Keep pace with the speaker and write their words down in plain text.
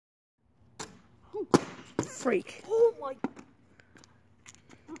Freak. Oh my.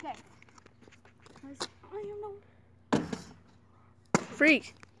 Okay. I don't know.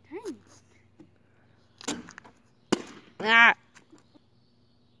 Freak. Dang. Ah.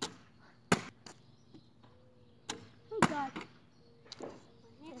 Oh God.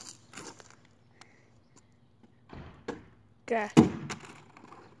 Okay. You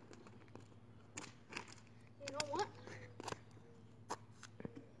know what?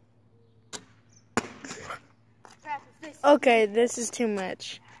 Okay, this is too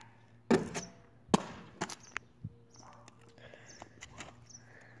much.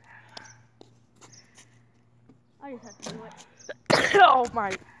 I just have to do it. Oh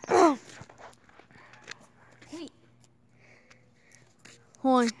my. Hey.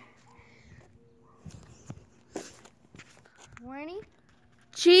 Hold on. Ready?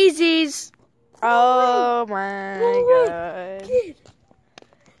 Cheesies. Oh my God. Kid.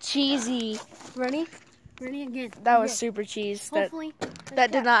 Cheesy. Ready? Ready again. That was super cheese. Hopefully.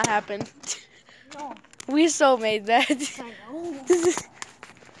 That did not happen. No. We so made that. I know.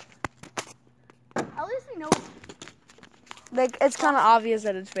 At least we know. Like, it's kind of obvious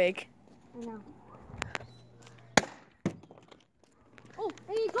that it's fake. I know. Oh,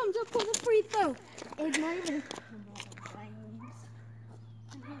 and he comes up with a free throw. It's not even.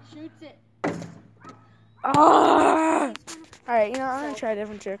 And he shoots it. Oh! Alright, you know, I'm going to try a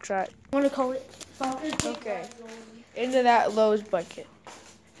different trick shot. Want to call it? Okay. Into that Lowe's bucket.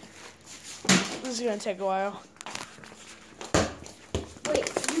 This is going to take a while. Wait,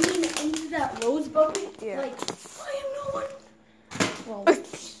 you mean into that Lowe's bucket? Yeah. Like, I am no one. Well,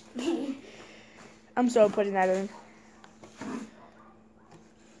 I'm so putting that in.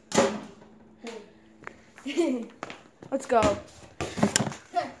 Let's go.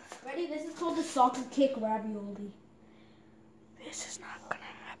 Ready? This is called the soccer kick ravioli. This is not going to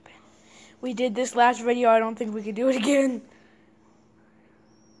happen. We did this last video. I don't think we could do it again.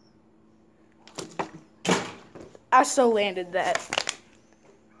 I so landed that.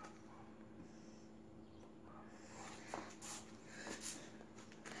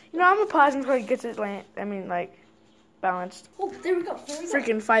 You know, I'm gonna pause until he gets it balanced. Oh, there we go.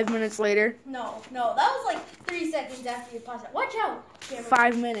 Freaking 5 minutes later. No, that was like 3 seconds after you paused it. Watch out.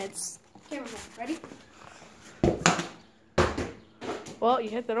 5 minutes. Cameraman, ready? Well, you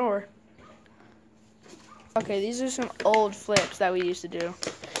hit the door. Okay, these are some old flips that we used to do.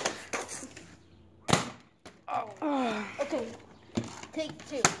 Oh. Okay, take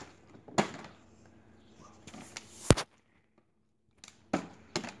 2.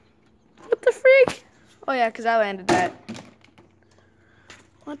 What the freak? Oh yeah, because I landed that.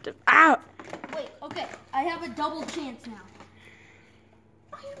 What the? Ow! Wait, okay. I have a double chance now.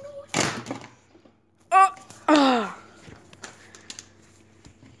 I have no idea. Oh!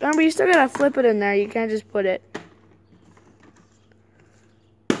 Remember, you still gotta flip it in there. You can't just put it.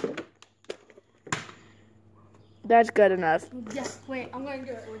 That's good enough. Yeah, wait, I'm gonna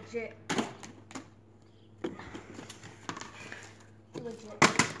do it legit. Legit.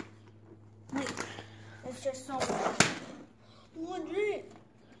 Wait, it's just so much. Legit.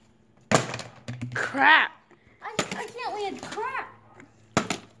 Crap. I can't land crap.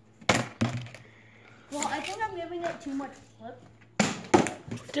 Well, I think I'm giving it too much flip.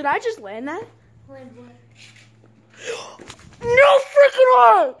 Did I just land that? Land what? No freaking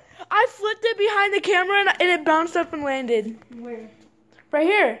way! I flipped it behind the camera and it bounced up and landed. Where? Right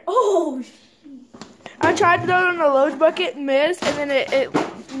here. Oh, I tried to throw it in the Lowe's bucket, missed, and then it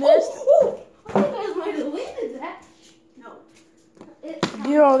missed. Oh, I think I might have landed that. No.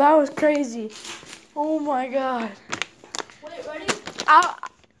 Yo, that was crazy. Oh my God. Wait, ready?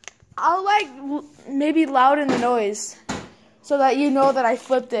 I'll like maybe louden the noise so that you know that I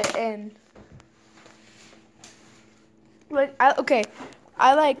flipped it and like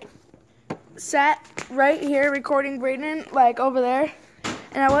I like sat right here recording Brayden like over there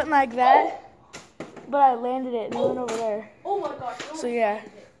and I went like that, but I landed it and it went over there. Oh my gosh. So yeah.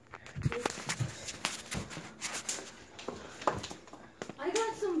 I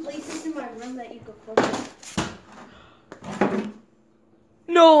got some places in my room that you could focus.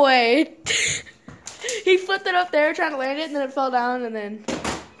 No way. He flipped it up there trying to land it and then it fell down and then.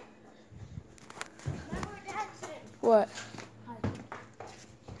 What?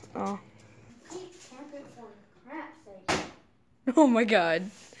 Oh. Oh my God.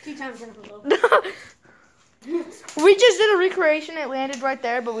 2 times in a row. We just did a recreation. It landed right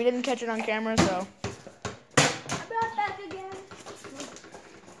there, but we didn't catch it on camera, so. I'm not back again.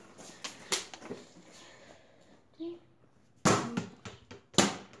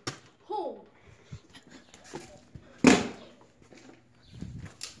 Oh.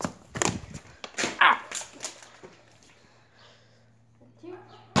 Ah.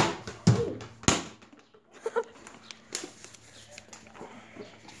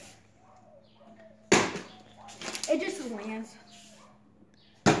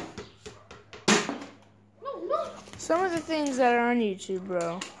 Some of the things that are on YouTube,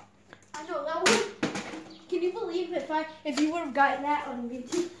 bro. I know that would. Can you believe if you would have gotten that on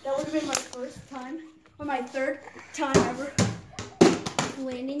YouTube, that would have been my first time or my third time ever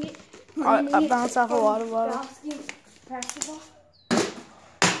landing it. I bounced off a water bottle. Basketball.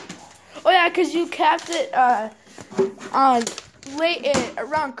 Oh yeah, because you capped it on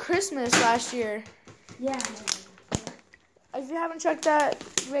around Christmas last year. Yeah. If you haven't checked that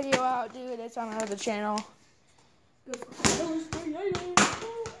video out, dude, it's on our other channel.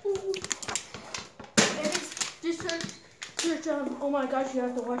 Just search oh my gosh, you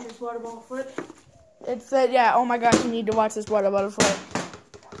have to watch this water bottle flip. It said, yeah, oh my gosh, you need to watch this water bottle flip.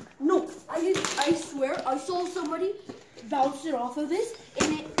 No, I swear, I saw somebody bounce it off of this,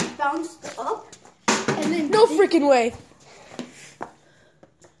 and it bounced up, and then... No freaking way.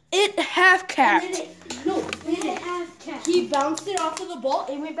 It half capped. He bounced it off of the ball,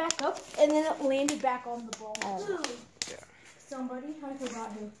 it went back up, and then it landed back on the ball. Oh. Somebody, I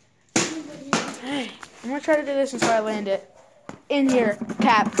forgot who. Hey, I'm going to try to do this until I land it. In here,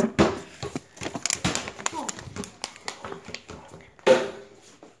 capped. Oh.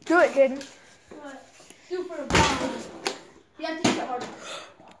 Do it, Jaden. Super bounce. You have to hit it harder.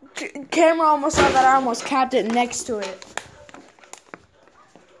 Camera almost saw that I almost capped it next to it.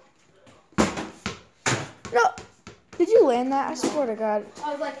 No. Did you land that? I swear to God.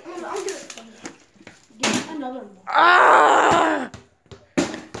 I was like, I'm gonna get another one. Ah!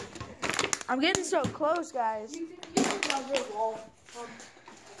 I'm getting so close, guys. You can use another wall.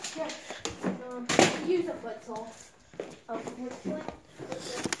 Use a foot salt. Oh,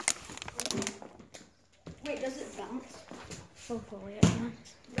 wait, does it bounce? Hopefully it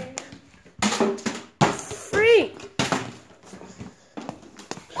wants. Freak!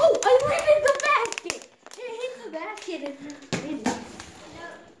 Oh, I landed the basket! It hit the basket and landed.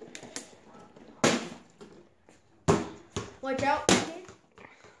 Watch out.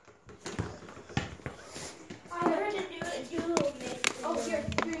 I heard it do it. Oh, here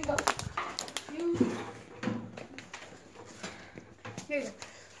you go. Here you go.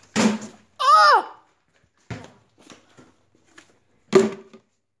 Oh!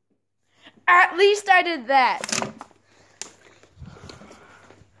 At least I did that.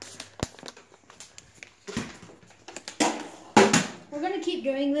 We're going to keep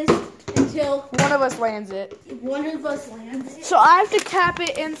doing this until one of us lands it. One of us lands it. So I have to cap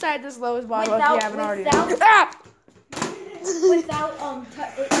it inside this Lowe's bottle if you haven't already. Without it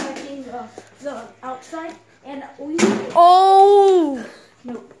touching the outside. And we... Oh!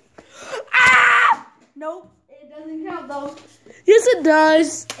 Nope. Ah! Nope. It doesn't count though. Yes, it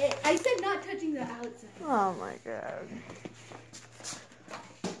does. I said not touching the outside. Oh my God.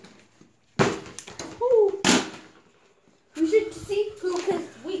 Woo. We should see who can.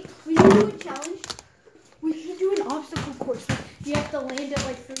 We should do a challenge. We should do an obstacle course. You have to land it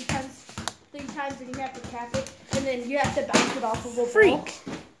like three times, and you have to cap it, and then you have to bounce it off of a ball. Freak.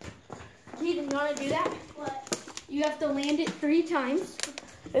 Keaton, you want to do that? What? You have to land it 3 times.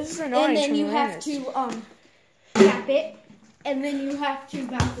 This is annoying. And then you have to cap it, and then you have to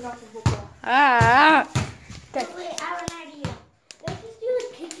bounce it off of a ball. Ah! Okay. Wait, I have an idea. Let's just do a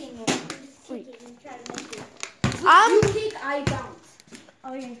kicking one. Just kick it and try to make it. You kick, I bounce.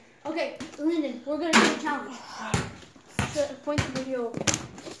 Okay. Okay, Lyndon, we're gonna do a challenge. So, point the video.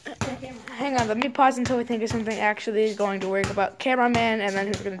 Hang on, let me pause until we think of something actually going to work about cameraman and then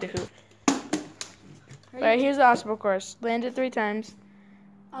who's gonna do who. Alright, here's the obstacle course. Land it 3 times.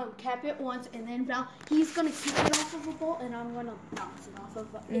 Cap it once and then bounce. He's gonna kick it off of a ball and I'm gonna bounce it off of a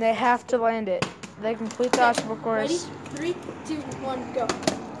ball. And they have to land it. They complete the obstacle course. Ready? 3, 2, 1, go.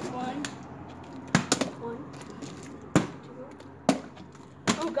 1, 2.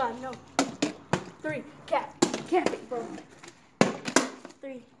 Oh God, no. 3, cap it, bro.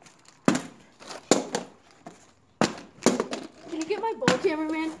 3. Can you get my ball,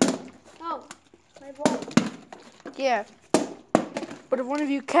 cameraman? Oh, my ball. Yeah. But if one of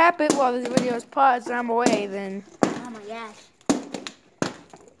you cap it while this video is paused and I'm away, then... Oh my gosh.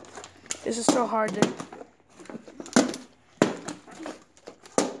 This is so hard to...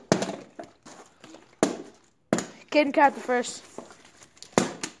 Caden cap the first.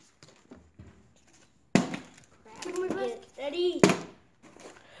 Get ready.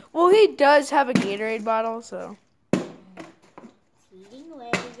 Well, he does have a Gatorade bottle, so... Eating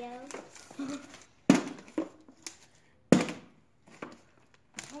away, yo.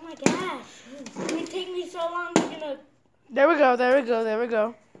 Oh my gosh. It's gonna take me so long to get a... There we go, there we go, there we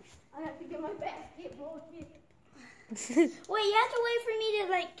go. I have to get my basketball here. Wait, you have to wait for me to,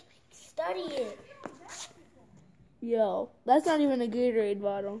 like, study it. Yo, that's not even a Gatorade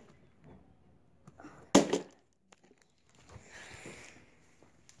bottle.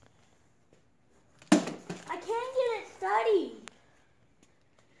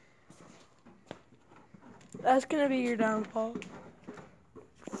 That's gonna be your downfall.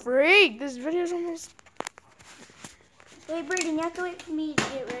 Freak! This video's almost. Wait, Brayden, you have to wait for me to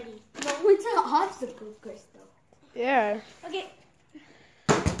get ready. No, it's an obstacle course, though. Yeah. Okay.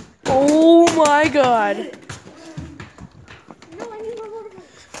 Oh my god. No, I need my water bottle.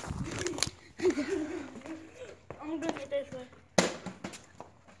 I'm gonna get this way.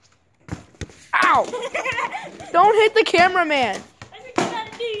 Ow! Don't hit the cameraman. That's what you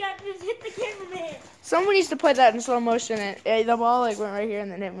gotta do. You gotta just hit the cameraman. Someone needs to play that in slow motion. And the ball like went right here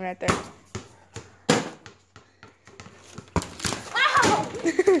and then hit me right there. Ow!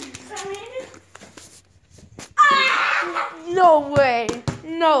 No way.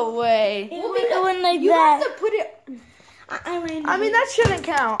 No way. It went like You that. have to put it. I landed. I mean, that shouldn't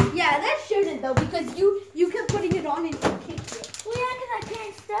count. Yeah, that shouldn't though because you kept putting it on and you kicked it. Well, yeah, because I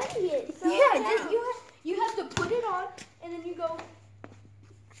can't study it. So Yeah, you have to put it on and then you go.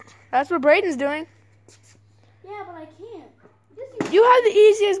 That's what Brayden's doing. Yeah, but I can't. You have the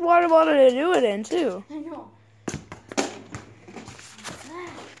easiest water bottle to do it in, too. I know.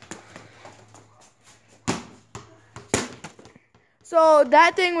 So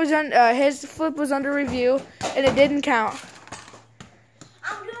that thing was on, his flip was under review, and it didn't count.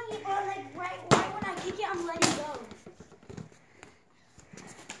 I'm doing it, but like right when I kick it, I'm letting go.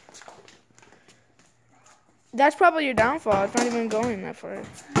 That's probably your downfall. It's not even going that far.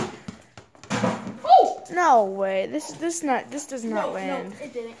 Oh! No way. This does not land. No,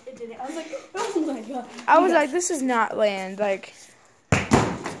 it didn't. It didn't. I was like, oh my god. I was like, this does not land. Like,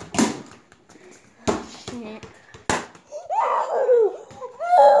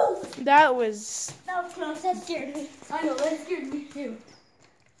 that was. That was close. That scared me. I know, that scared me too.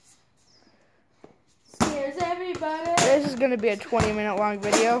 Scares everybody. This is gonna be a 20-minute long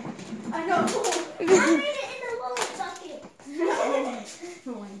video. I know. I made it in the little bucket.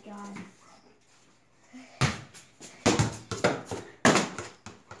 Oh my god.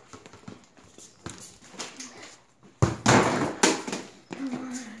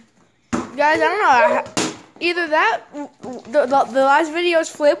 Guys, I don't know. Either that, the last video's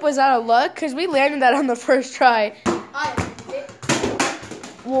flip was out of luck, because we landed that on the first try. I landed it.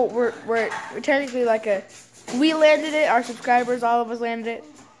 Well, we're technically like we landed it, our subscribers, all of us landed it.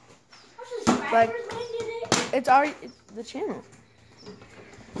 Our subscribers Like- landed it. It's the channel.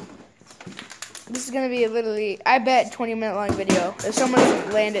 This is going to be literally, I bet, 20-minute long video. If someone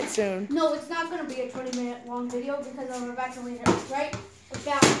doesn't land it soon. No, it's not going to be a 20-minute long video because I'm about to land it right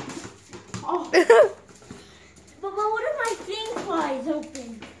about. Oh. But what if my thing flies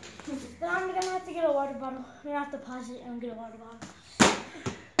open? Then I'm gonna have to get a water bottle. I'm gonna have to pause it and get a water bottle.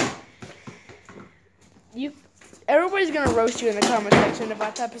 Everybody's going to roast you in the comment section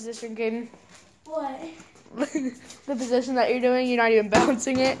about that position, Caden. What? The position that you're doing, you're not even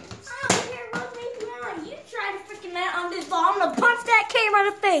bouncing it. I don't care what makes me on. You try to freaking land on this ball. I'm gonna punch that camera in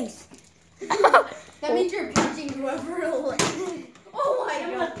the face. That means you're punching whoever. Oh my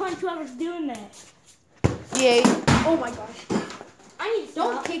I'm god. gonna punch whoever's doing that. Yay. Oh my gosh. I need to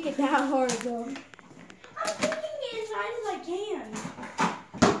Don't stop. kick it that hard though. I'm kicking it as hard as I can.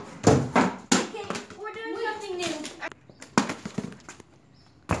 Okay, we're doing something new.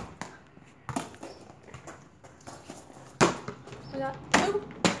 I got two.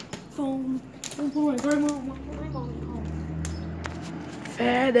 Boom. Boom.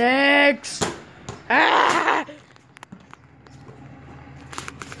 FedEx. Ah!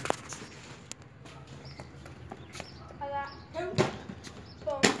 I got two.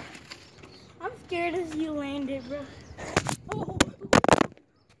 Boom. I'm scared as you landed, bro. Oh.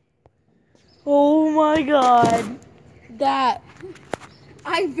 Oh my god. That.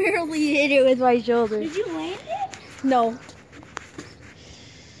 I barely hit it with my shoulder. Did you land it? No.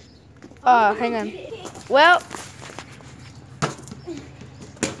 Hang on. Well,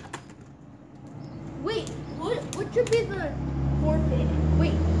 Wait, what should be the forfeit?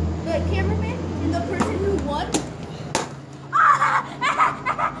 Wait, the cameraman and the person who won?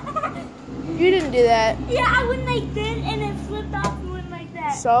 you didn't do that. Yeah, I went like this and it flipped off and went like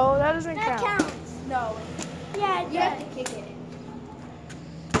that. So that doesn't That count. counts. No. Yeah, it You have does. to kick it.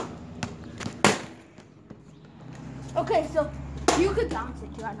 Okay, so you could bounce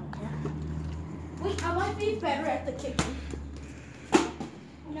it too, I don't care. Wait, I might be better at the kicking.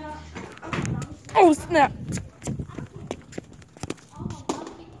 No. Oh snap. We're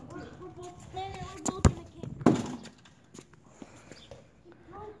both standing. We're both gonna kick.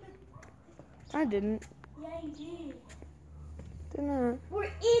 I didn't. Yeah, you did. Didn't We're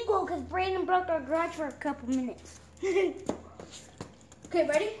equal because Brayden broke our garage for a couple minutes. Okay,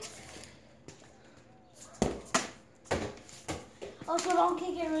 ready? Also, don't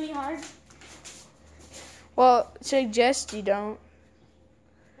kick it really hard. Well, suggest you don't.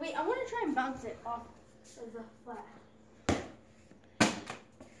 Wait, I want to try and bounce it off of the flat.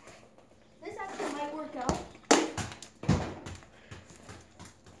 This actually might work out.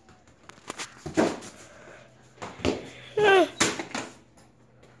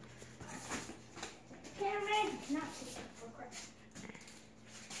 Cameraman, not for crap.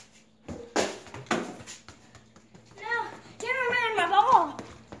 No, cameraman, my ball.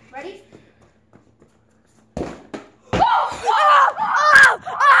 Ready?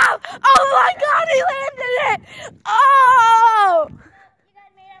 Oh my God, he landed it! Oh! You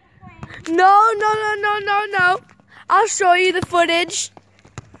guys made up a plan. No. I'll show you the footage.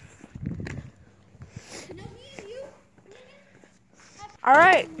 No, you. All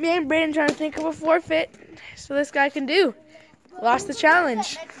right, me and Brayden trying to think of a forfeit so this guy can do. Lost the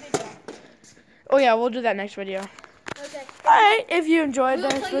challenge. Next video. Oh yeah, we'll do that next video. Okay. All right, if you enjoyed We'll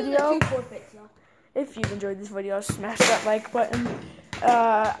this tell you the video, 2 forfeits, though. if you've enjoyed this video, smash that like button.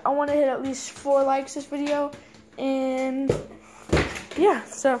 I want to hit at least 4 likes this video, and yeah,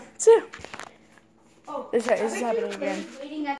 so see ya. Oh, This is I bet you happening played again. way